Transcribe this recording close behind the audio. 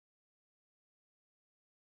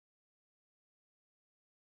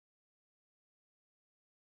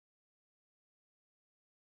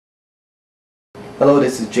Hello,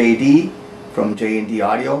 this is JD from J&D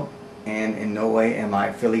Audio, and in no way am I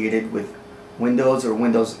affiliated with Windows or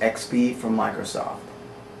Windows XP from Microsoft.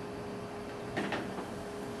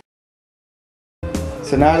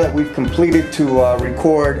 So now that we've completed to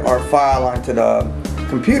record our file onto the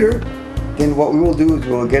computer, then what we will do is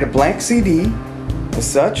we'll get a blank CD as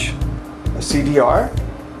such, a CDR,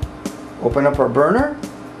 open up our burner,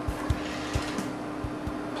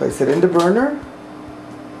 place it in the burner,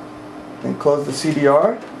 then close the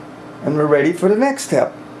CDR, and we're ready for the next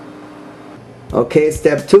step. Okay,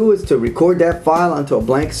 step 2 is to record that file onto a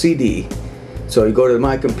blank CD. So you go to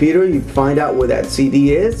my computer, you find out where that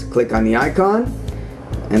CD is, click on the icon,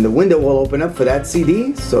 and the window will open up for that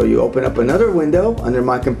CD. So you open up another window under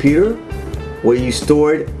my computer where you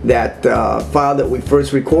stored that file that we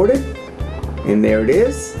first recorded, and there it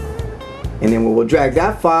is. And then we will drag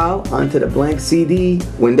that file onto the blank CD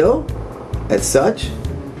window as such.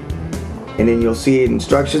 And then you'll see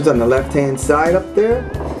instructions on the left hand side up there.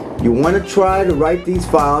 You want to try to write these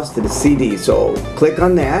files to the CD, so click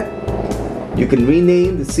on that. You can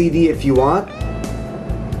rename the CD if you want,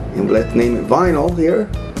 and let's name it Vinyl here,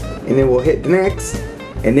 and then we'll hit next,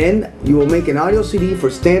 and then you will make an audio CD for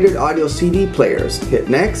standard audio CD players. Hit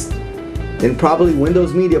next, then probably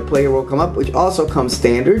Windows Media Player will come up, which also comes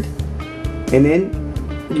standard, and then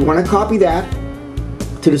you want to copy that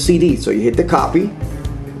to the CD, so you hit the copy.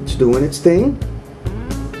 It's doing its thing.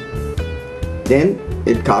 Then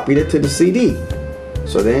it copied it to the CD.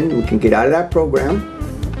 So then we can get out of that program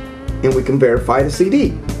and we can verify the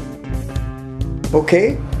CD.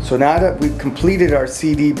 Okay, so now that we've completed our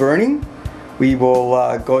CD burning, we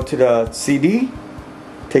will go to the CD,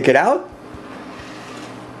 take it out,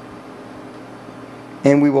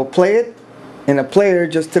 and we will play it in a player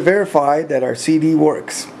just to verify that our CD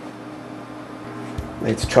works.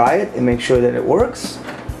 Let's try it and make sure that it works.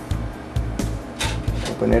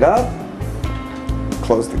 Open it up,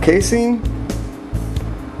 close the casing.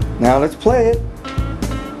 Now let's play it.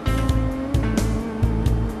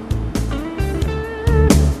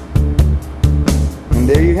 And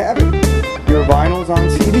there you have it, your vinyl's on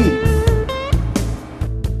CD.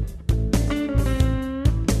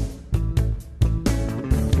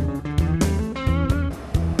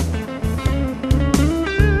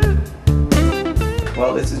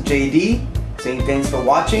 Well, this is JD saying thanks for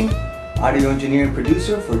watching. Audio engineer and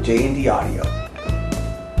producer for J&D Audio.